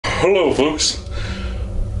Hello folks,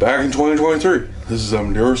 back in 2023, this is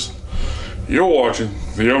Dickerson. You're watching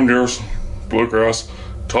the Dickerson Bluegrass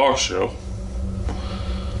Talk Show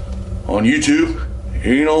on YouTube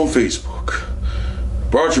and on Facebook.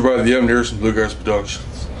 Brought to you by the Dickerson Bluegrass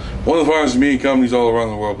Productions, one of the finest media companies all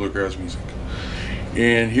around the world, bluegrass music.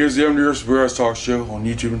 And here's the Dickerson Bluegrass Talk Show on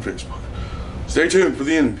YouTube and Facebook. Stay tuned for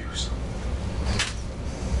the interviews.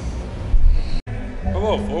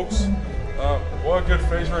 Hello folks. What a good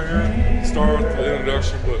face right here. Start with the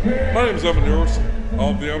introduction, but my name is Dickerson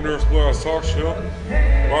of the Dickerson Bluegrass Talk Show,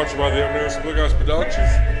 brought to you by the Dickerson Bluegrass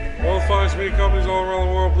Productions, one of the finest media companies all around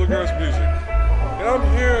the world, bluegrass music. And I'm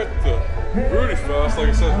here at the Rudy Fest, like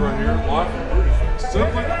it says right here, live from Rudy Fest.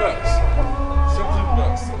 Simply the best. Simply the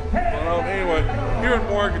best. But anyway, here in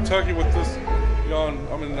Warren, Kentucky with this young,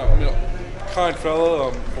 kind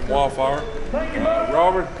fella from Wildfire,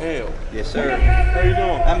 Robert Hale. Yes, sir. How you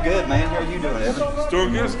doing? I'm good, man. How are you doing, Evan? It's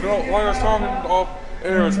doing good. It's been, like I was talking off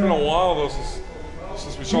air, it's been a while though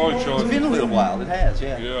since we saw each other. It's been a little while. It has,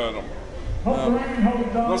 yeah. Yeah.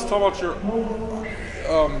 Let's talk about your.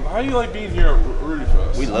 How do you like being here at Rudy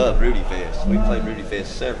Fest? We love Rudy Fest. We played Rudy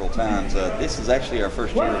Fest several times. This is actually our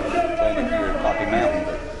first year playing here at Poppy Mountain,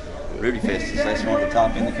 but Rudy Fest that's one of the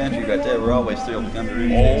top in the country right there. We're always thrilled to come to Rudy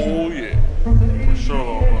Fest. Oh yeah, for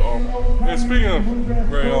sure. And speaking of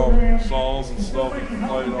great songs and stuff you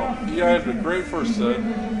played, you guys had a great first set,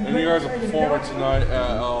 and you guys are performing tonight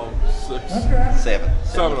at 7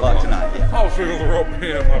 o'clock tonight. Yeah. I was thinking of the rope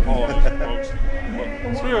band. My apologies, folks.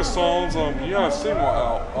 But speaking of songs, you got a single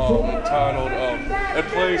out entitled "A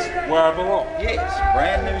Place Where I Belong." Yes,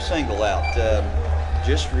 brand new single out.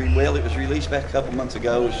 It was released back a couple months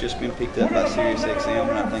ago. It's just been picked up by Sirius XM,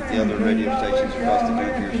 and I think the other radio stations across the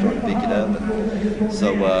country are starting to pick it up. And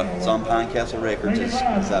so it's on Pine Castle Records,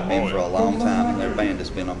 as I've been for a long time, and their band has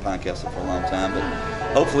been on Pine Castle for a long time. But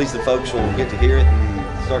hopefully the folks will get to hear it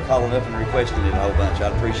and start calling up and requesting it a whole bunch.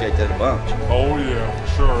 I'd appreciate that a bunch. Oh yeah,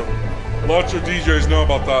 for sure. Let your DJs know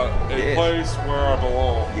about that. A Place Where I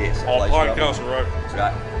Belong. Yes. On Pine Castle Records.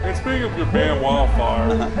 Right. And speaking of your band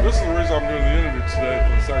Wildfire, this is the reason I'm doing the interview today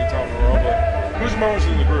for the second time in a row, but who's the members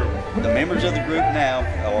of the group? The members of the group now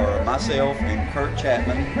are myself and Kurt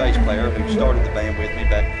Chapman, bass player, who started the band with me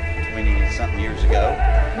back 20-something years ago,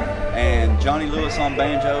 and Johnny Lewis on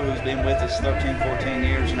banjo, who's been with us 13, 14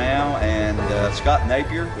 years now, and Scott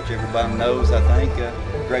Napier, which everybody knows, I think,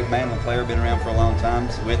 great mandolin player, been around for a long time,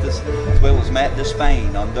 with us, as well as Matt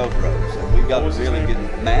Despain on dobro. So we've got a really good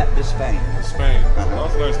Matt Despain. Despain.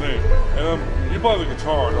 That's a nice name. And you play the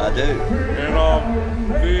guitar, don't you? I do. And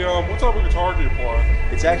what type of guitar do you play?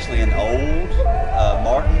 It's actually an old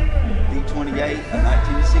Martin D28, a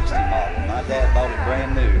 1960 model. My dad bought it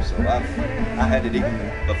brand new, so I had it even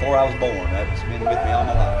before I was born. It's been with me all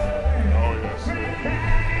my life. Oh yes.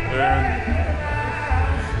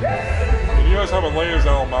 And you guys have a latest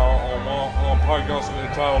album out on podcast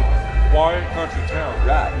entitled "Quiet Country Town."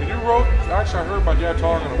 Right. And you wrote. Actually, I heard my dad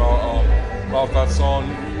talking about that song.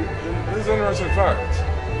 This is an interesting fact.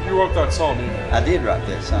 You wrote that song, didn't you? I did write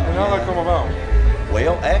that song. And how did that come about?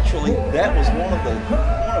 Well, actually, that was one of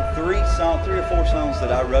 3 or 4 songs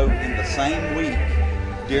that I wrote in the same week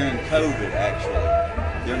during COVID, actually.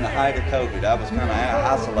 During the height of COVID. I was kind of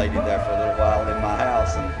isolated there for a little while in my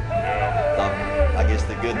house, and I guess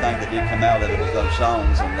the good thing that did come out of it was those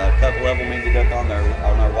songs, and a couple of them ended up on our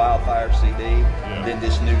Wildfire CD. Yeah. Then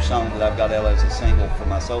this new song that I've got out as a single for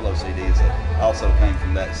my solo CDs that also came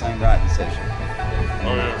from that same writing session.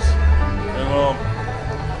 Oh yes. And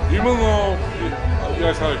even though you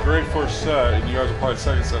guys had a great first set, and you guys are playing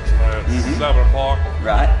second set tonight at 7 o'clock.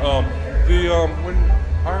 Right. When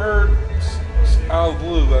I heard out of the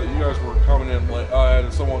blue that you guys were coming in late,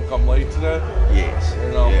 had someone come late today. Yes.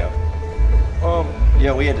 And,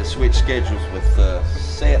 we had to switch schedules with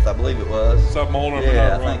Seth, I believe it was. Seth Molnar.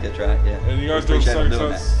 Yeah, I think that's right. Yeah. And you guys doing second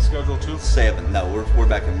set schedule too? 7. No, we're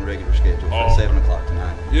back on the regular schedule for 7 o'clock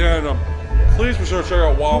tonight. Yeah, and please be sure to check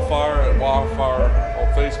out Wildfire at Wildfire on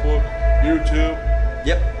Facebook, YouTube.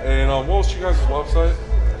 Yep. And what was you guys' website?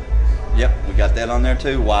 Yep, we got that on there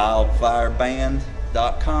too,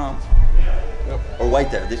 wildfireband.com. Yep. Or wait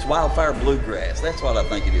there, this Wildfire Bluegrass. That's what I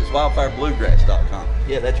think it is, wildfirebluegrass.com.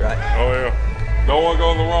 Yeah, that's right. Oh yeah. Don't want to go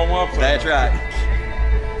on the wrong website. That's right.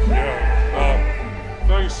 Yeah.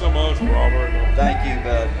 Thanks so much, Robert. Thank you,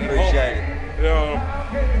 bud. Appreciate it. Yeah.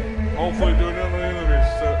 Hopefully doing another interview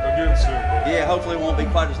again soon. Yeah, hopefully it won't be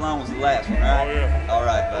quite as long as the last one, right? Oh yeah. All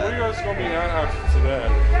right, bud. Where are you guys going to be at after today?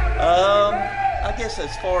 I guess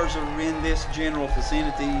as far as in this general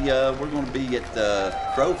vicinity, we're going to be at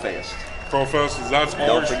Crow Fest. Crow Fest, that's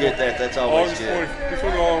Don't forget that. That's always August good.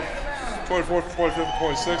 20, 24th, 25th,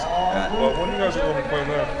 and 26th. But when you guys are going to be playing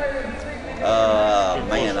there?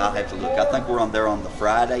 Man, I'll have to look. I think we're on there on the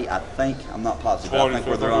Friday. I'm not positive. I think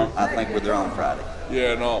we're there on Friday.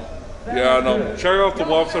 Yeah, no. Check out the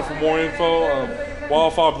website for more info.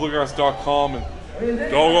 WildfireBluegrass.com, and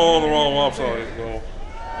don't go on the wrong website. Though.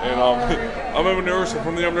 And I'm Evan Harrison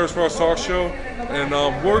from the Nearest Bluegrass Talk Show, and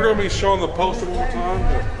we're going to be showing the poster one more time.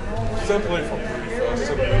 Simply from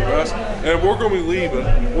Simply Bluegrass, and we're going to be leaving.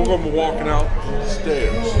 We're going to be walking out the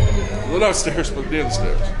stairs. Well, not stairs, but the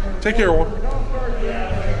stairs. Take care, everyone.